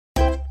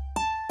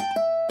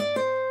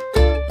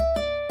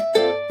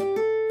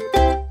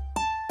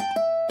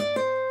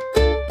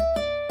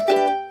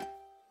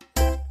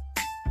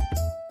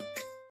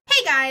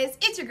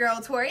your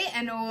girl Tori,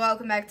 and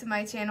welcome back to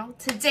my channel.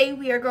 Today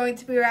we are going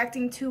to be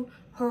reacting to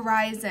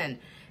HORI7ON,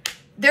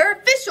 their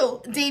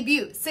official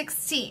debut,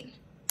 16.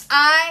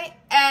 I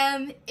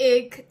am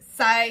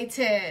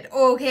excited.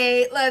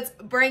 Okay, let's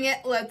bring it.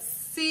 Let's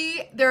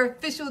see their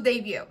official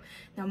debut.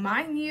 Now,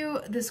 mind you,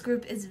 this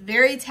group is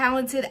very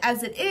talented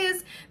as it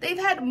is. They've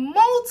had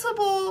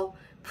multiple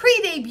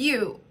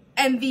pre-debut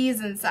MVs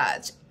and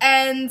such.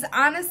 And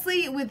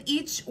honestly, with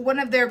each one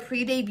of their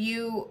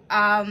pre-debut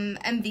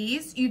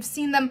MVs, you've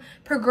seen them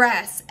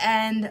progress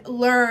and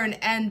learn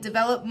and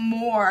develop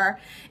more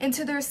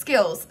into their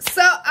skills.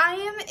 So I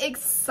am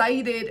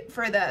excited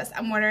for this.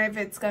 I'm wondering if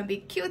it's going to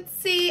be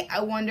cutesy.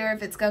 I wonder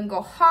if it's going to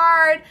go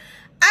hard.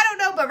 I don't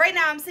know, but right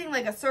now I'm seeing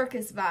like a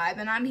circus vibe,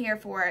 and I'm here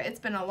for it. It's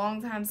been a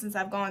long time since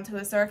I've gone to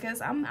a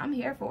circus. I'm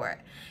here for it.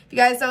 If you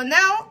guys don't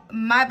know,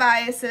 my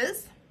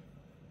biases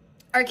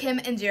are Kim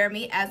and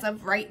Jeromy as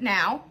of right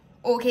now.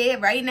 Okay,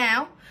 right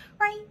now.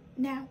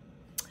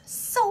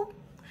 So,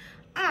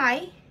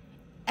 I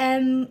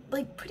am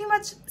like pretty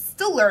much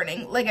still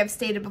learning, like I've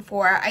stated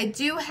before. I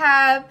do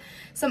have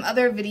some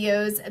other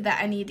videos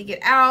that I need to get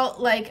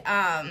out, like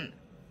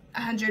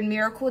 100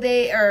 Miracle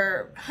Day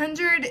or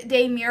 100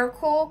 Day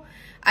Miracle.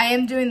 I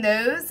am doing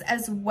those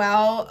as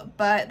well,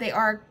 but they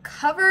are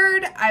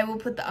covered. I will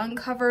put the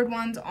uncovered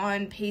ones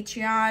on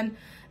Patreon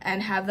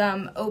and have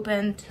them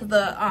open to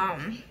the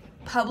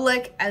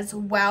public as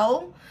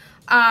well.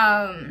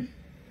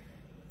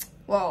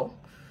 Well,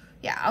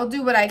 yeah, I'll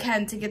do what I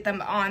can to get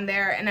them on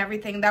there and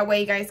everything. That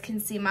way you guys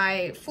can see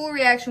my full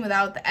reaction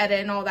without the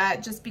edit and all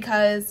that, just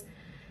because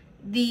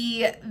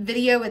the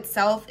video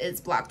itself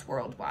is blocked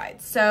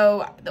worldwide.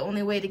 So the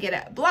only way to get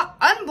it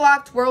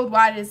unblocked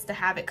worldwide is to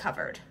have it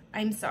covered.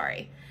 I'm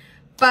sorry.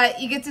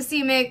 But you get to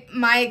see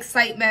my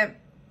excitement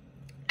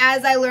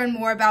as I learn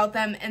more about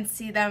them and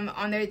see them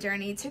on their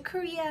journey to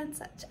Korea and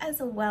such as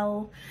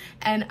well.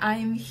 And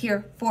I'm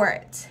here for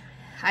it.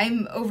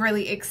 I'm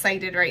overly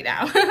excited right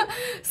now.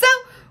 So,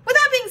 with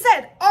that being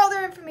said, all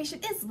their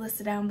information is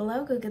listed down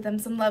below. Go give them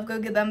some love. Go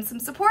give them some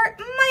support.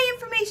 My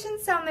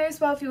information's down there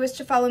as well if you wish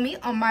to follow me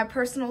on my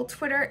personal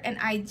Twitter and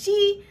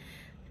IG.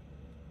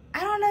 I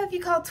don't know if you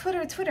call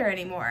Twitter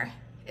anymore.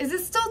 Is it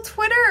still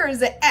Twitter or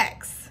is it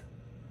X?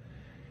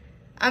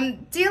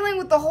 I'm dealing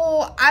with the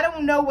whole, I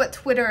don't know what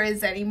Twitter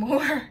is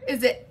anymore.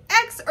 Is it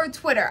X or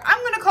Twitter? I'm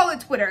going to call it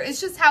Twitter.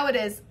 It's just how it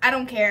is. I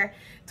don't care.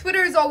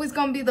 Twitter is always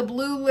going to be the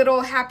blue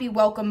little happy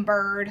welcome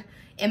bird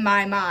in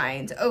my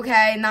mind.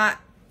 Okay? Not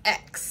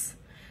X.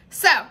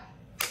 So,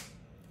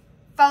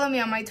 follow me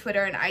on my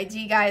Twitter and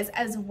IG, guys,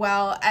 as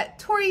well at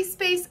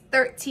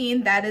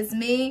Tori13. That is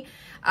me.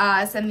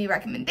 Send me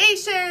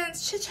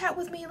recommendations. Chit chat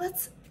with me.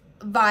 Let's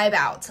vibe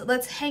out.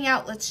 Let's hang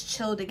out. Let's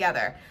chill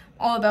together.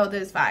 All about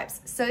those vibes.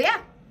 So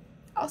yeah,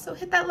 also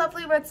hit that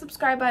lovely red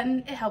subscribe button.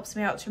 It helps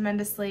me out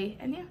tremendously.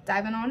 And yeah,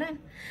 diving on in.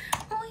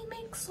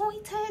 I'm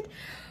excited.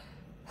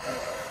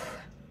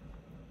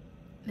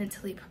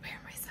 Mentally prepare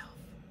myself.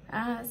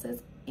 It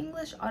says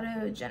English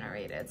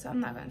auto-generated, so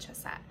I'm not gonna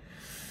trust that.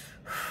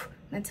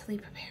 Mentally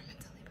prepare.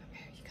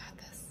 You got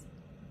this.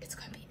 It's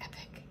gonna be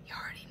epic. You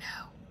already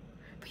know,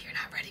 but you're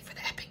not ready for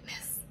the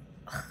epicness.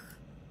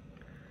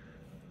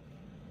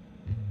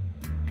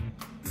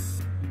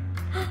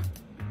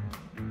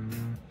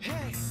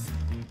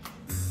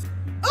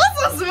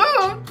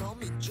 Smooth.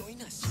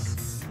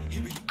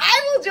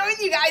 I will join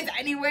you guys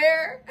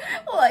anywhere.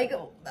 Like,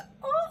 oh,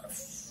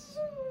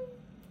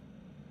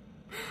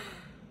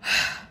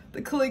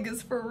 the click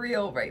is for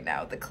real right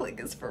now. The click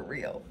is for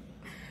real.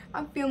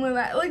 I'm feeling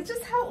that. Like,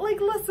 just how, like,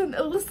 listen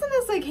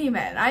as I came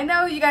in. I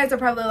know you guys are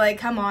probably like,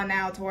 come on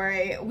now,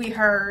 Tori. We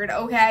heard,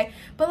 okay?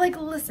 But, like,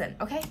 listen,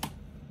 okay?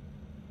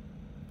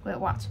 Wait,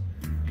 watch.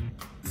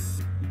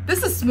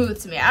 This is smooth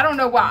to me. I don't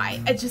know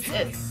why. It just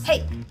is.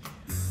 Hey.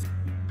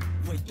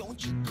 Wait,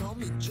 don't you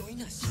come and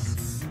join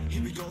us?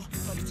 Here we go,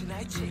 party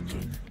tonight, check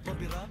it.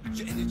 Pump it up,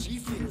 your energy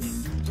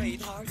feeling. Play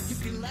it hard, you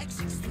feel like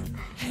 16.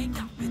 Hang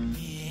out with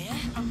me.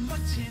 I'm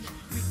watching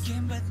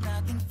weekend, but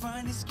nothing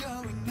fun is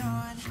going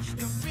on.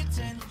 Don't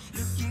pretend,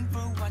 looking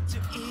for what to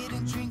eat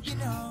and drink, you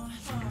know.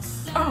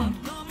 Oh!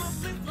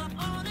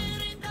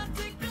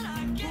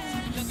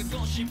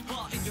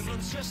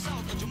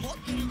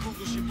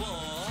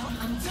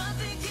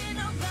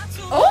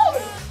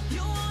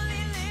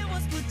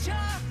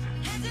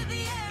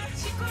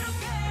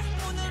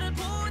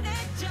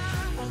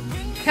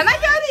 Can I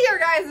go to your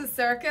guys'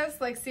 circus?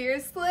 Like,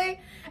 seriously?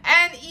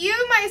 And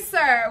you, my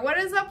sir, what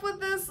is up with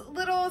this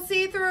little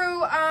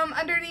see-through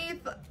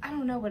underneath? I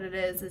don't know what it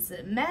is. Is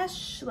it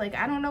mesh? Like,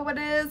 I don't know what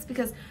it is,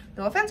 because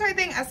no offense or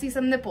anything, I see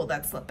some nipple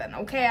that's slipping.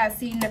 Okay, I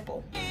see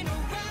nipple.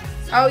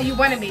 Oh, you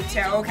wanted me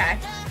to. Okay.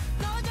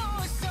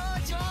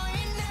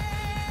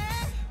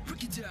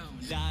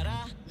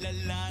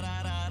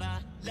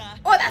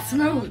 Oh, that's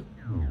smooth.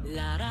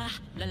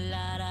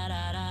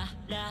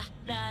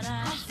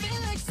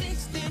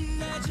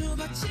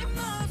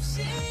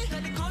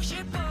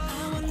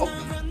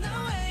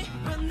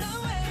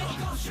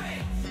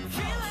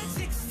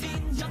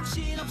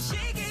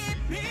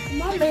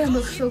 My man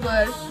looks so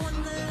good.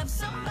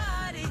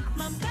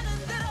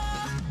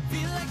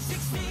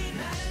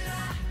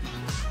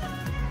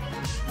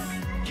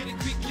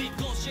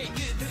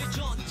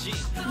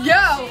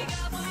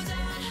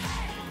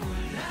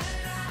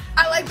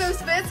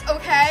 those fits,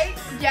 okay?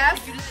 Yes,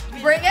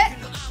 bring it.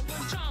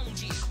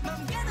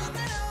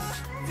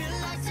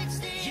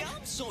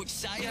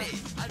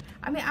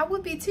 I mean, I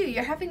would be too.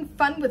 You're having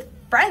fun with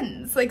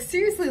friends. Like,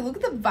 seriously, look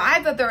at the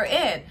vibe that they're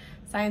in.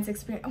 Science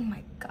experience. Oh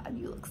my God,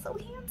 you look so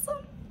handsome.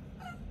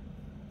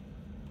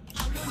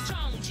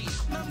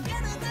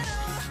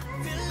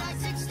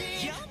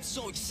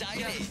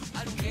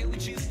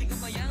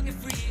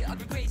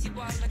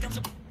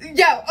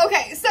 Yo,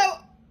 okay, so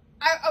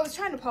I was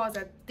trying to pause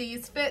at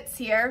these fits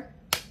here.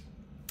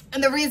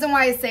 And the reason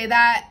why I say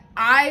that,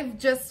 I've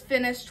just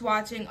finished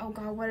watching, oh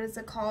God, what is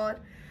it called?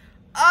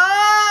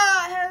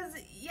 Oh, it has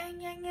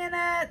yang yang in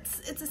it.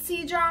 It's a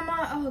C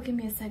drama. Oh, give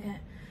me a second.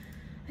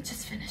 I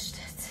just finished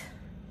it.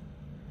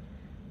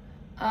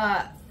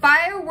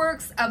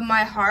 Fireworks of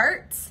My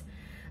Heart.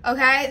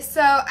 Okay,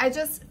 so I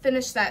just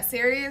finished that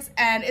series,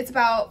 and it's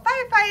about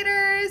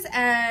firefighters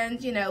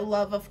and, you know,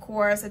 love, of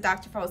course. A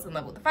doctor falls in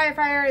love with a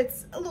firefighter.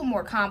 It's a little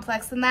more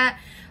complex than that,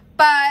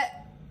 but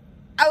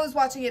I was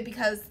watching it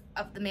because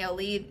of the male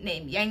lead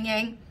named Yang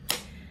Yang.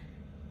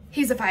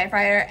 He's a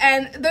firefighter,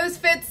 and those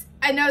fits,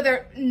 I know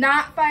they're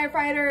not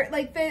firefighter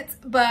like fits,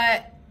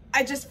 but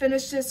I just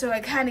finished it, so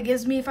it kind of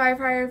gives me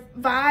firefighter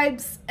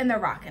vibes, and they're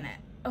rocking it.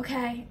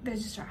 Okay, they're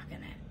just rocking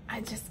it.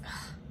 I just,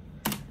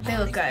 they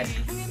look good.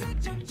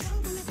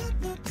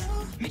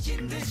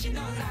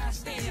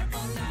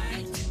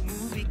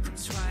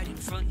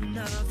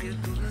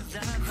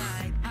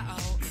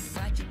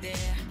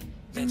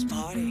 Let's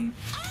party.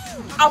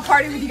 I'll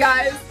party with you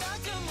guys.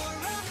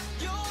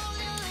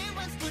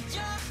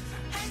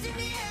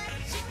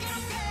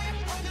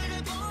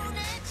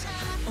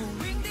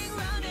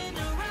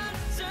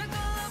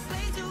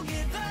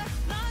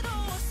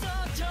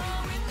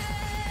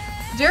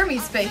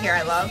 Jeremy's fit here,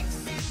 I love.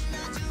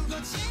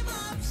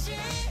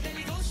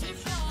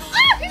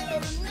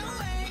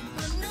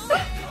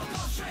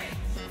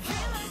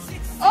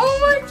 Oh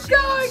my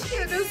God,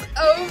 cuteness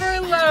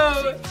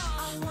overload.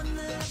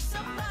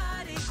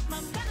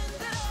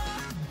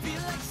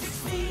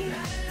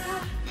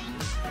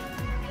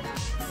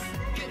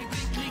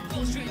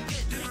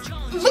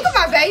 Look at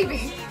my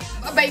baby.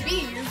 My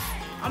babies.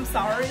 I'm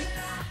sorry.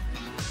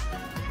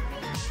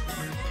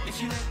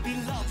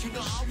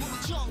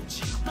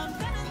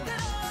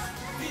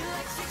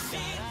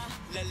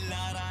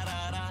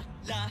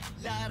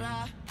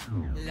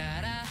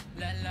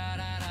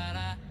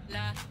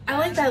 I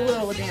like that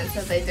little dance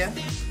that they do.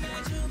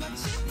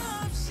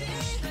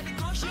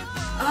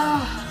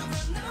 Oh.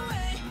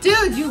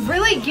 Dude, you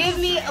really give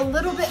me a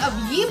little bit of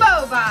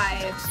Yibo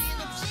vibes.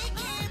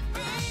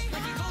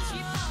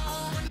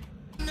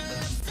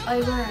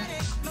 Like where?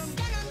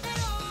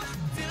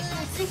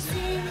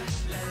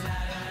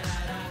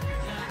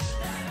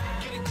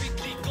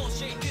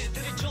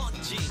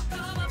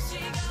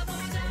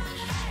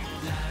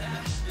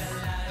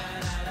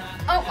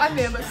 Oh, my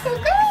man looks so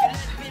good.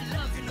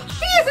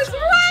 He is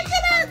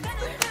rocking it.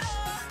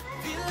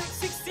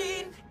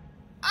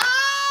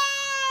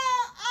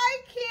 Oh, I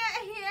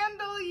can't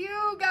handle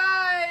you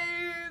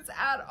guys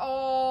at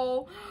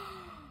all.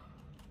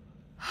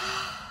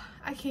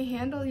 I can't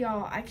handle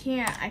y'all. I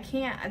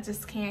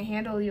just can't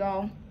handle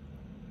y'all.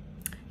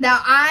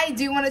 Now, I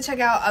do want to check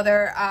out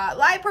other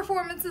live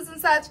performances and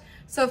such.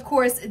 So, of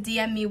course,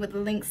 DM me with the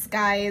links,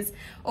 guys.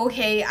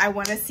 Okay, I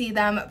want to see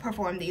them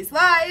perform these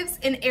lives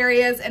in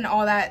areas and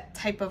all that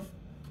type of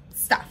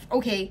stuff.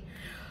 Okay.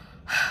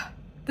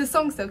 This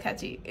song's so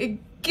catchy. It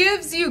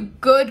gives you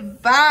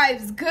good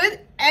vibes,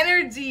 good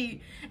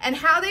energy. And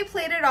how they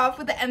played it off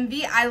with the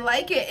MV, I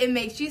like it. It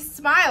makes you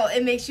smile.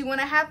 It makes you want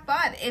to have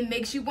fun. It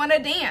makes you want to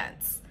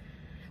dance.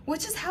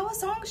 Which is how a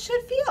song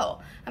should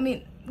feel. I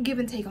mean, give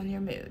and take on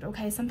your mood,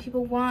 okay? Some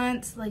people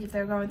want, like, if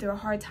they're going through a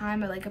hard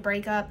time or like a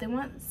breakup, they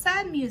want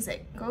sad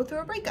music. Go through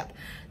a breakup.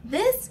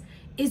 This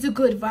is a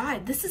good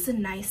vibe. This is a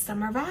nice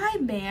summer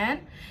vibe,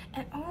 man.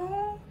 And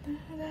oh,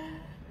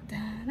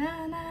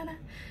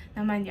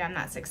 now mind you, I'm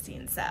not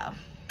 16, so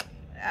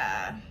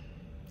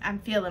I'm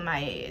feeling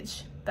my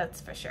age.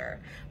 That's for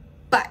sure.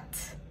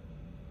 But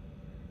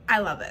I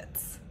love it.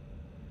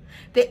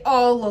 They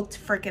all looked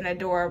freaking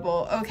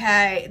adorable,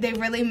 okay? They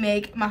really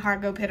make my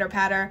heart go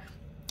pitter-patter.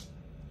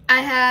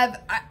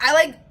 I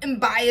like am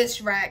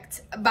bias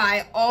wrecked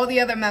by all the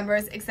other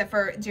members except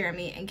for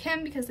Jeromy and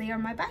Kim because they are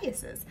my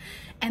biases.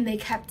 And they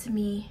kept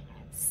me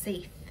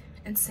safe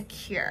and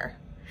secure.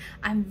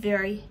 I'm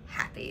very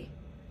happy.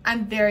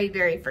 I'm very,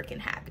 very freaking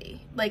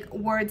happy. Like,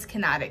 words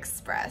cannot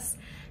express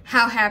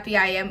how happy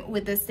I am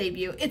with this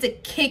debut. It's a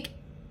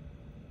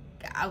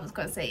I was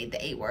gonna say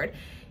the A word.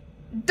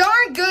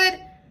 Darn good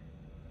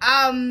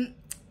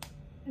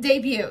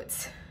debut.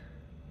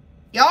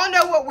 Y'all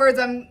know what words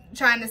I'm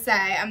trying to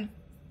say. I'm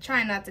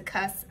trying not to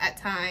cuss at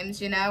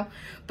times, you know.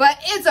 But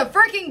it's a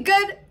freaking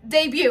good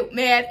debut,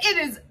 man. It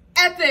is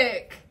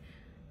epic.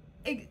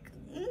 And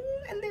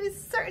there's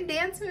certain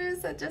dancers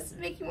that just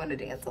make you want to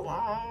dance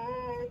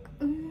along.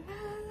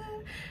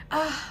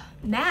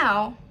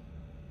 Now,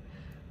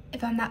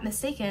 if I'm not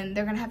mistaken,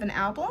 they're going to have an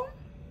album.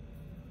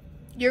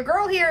 Your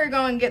girl here are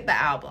going to get the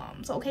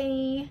albums,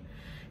 okay?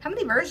 How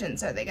many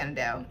versions are they gonna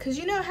do? Because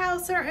you know how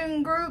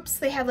certain groups,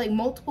 they have like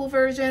multiple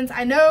versions.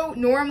 I know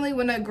normally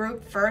when a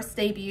group first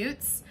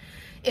debuts,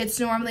 it's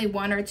normally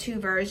 1 or 2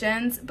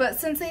 versions. But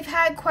since they've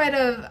had quite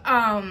a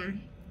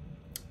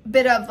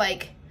bit of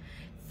like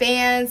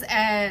fans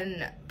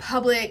and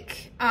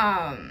public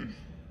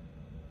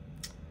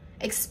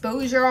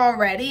exposure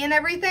already and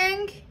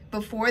everything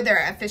before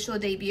their official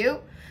debut,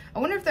 I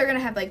wonder if they're gonna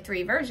have like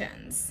 3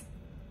 versions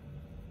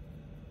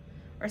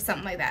or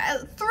something like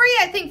that. 3,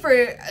 I think, for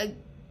a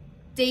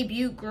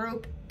debut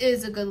group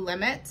is a good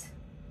limit.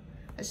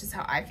 That's just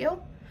how I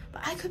feel,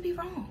 but I could be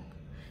wrong.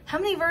 How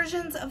many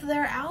versions of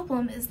their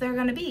album is there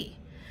gonna be?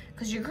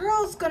 Because your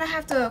girl's gonna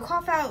have to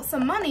cough out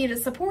some money to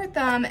support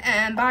them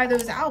and buy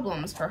those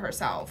albums for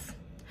herself.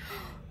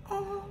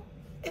 Oh,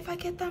 if I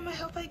get them, I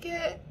hope I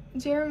get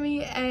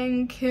Jeromy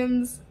and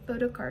Kim's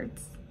photo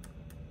cards.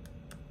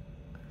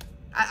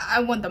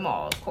 I want them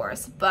all, of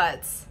course,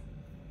 but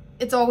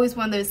it's always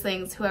one of those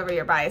things, whoever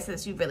your bias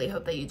is, you really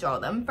hope that you draw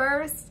them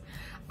first.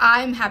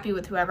 I'm happy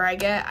with whoever I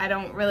get. I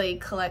don't really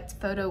collect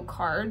photo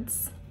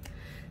cards,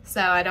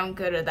 so I don't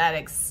go to that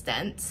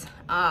extent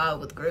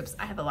with groups.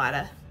 I have a lot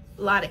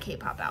of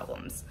K-pop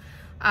albums.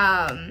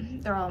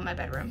 They're all in my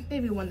bedroom.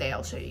 Maybe one day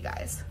I'll show you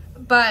guys.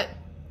 But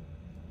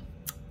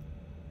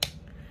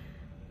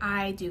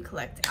I do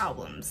collect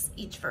albums,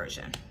 each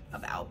version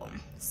of album.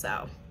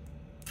 So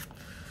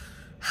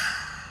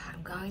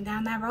I'm going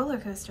down that roller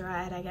coaster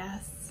ride, I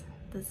guess.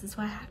 This is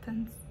what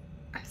happens.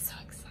 I'm so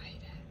excited.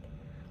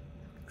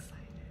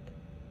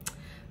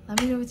 Let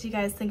me know what you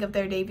guys think of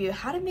their debut.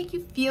 How did it make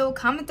you feel?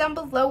 Comment down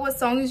below what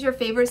song is your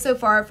favorite so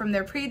far from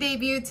their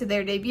pre-debut to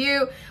their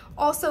debut.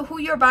 Also, who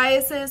your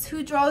bias is,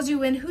 who draws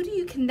you in, who do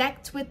you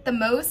connect with the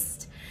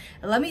most?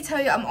 And let me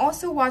tell you, I'm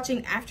also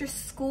watching After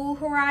School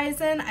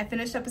Horizon. I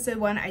finished episode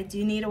 1. I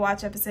do need to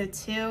watch episode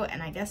 2,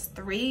 and I guess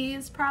 3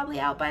 is probably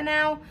out by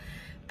now.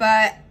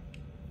 But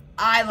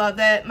I love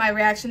it. My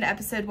reaction to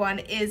episode 1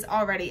 is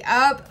already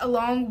up,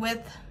 along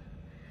with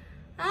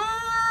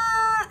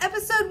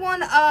episode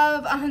 1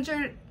 of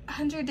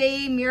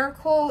 100-Day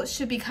Miracle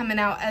should be coming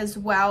out as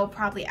well,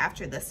 probably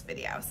after this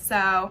video.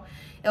 So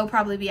it'll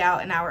probably be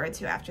out an hour or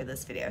 2 after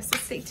this video, so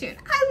stay tuned.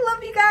 I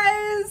love you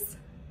guys.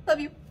 Love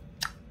you.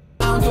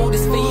 I don't do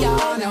this for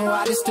y'all, no,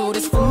 I just do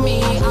this for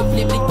me. I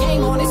flip the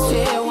game on this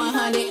chair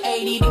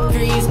 180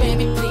 degrees,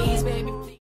 baby, please.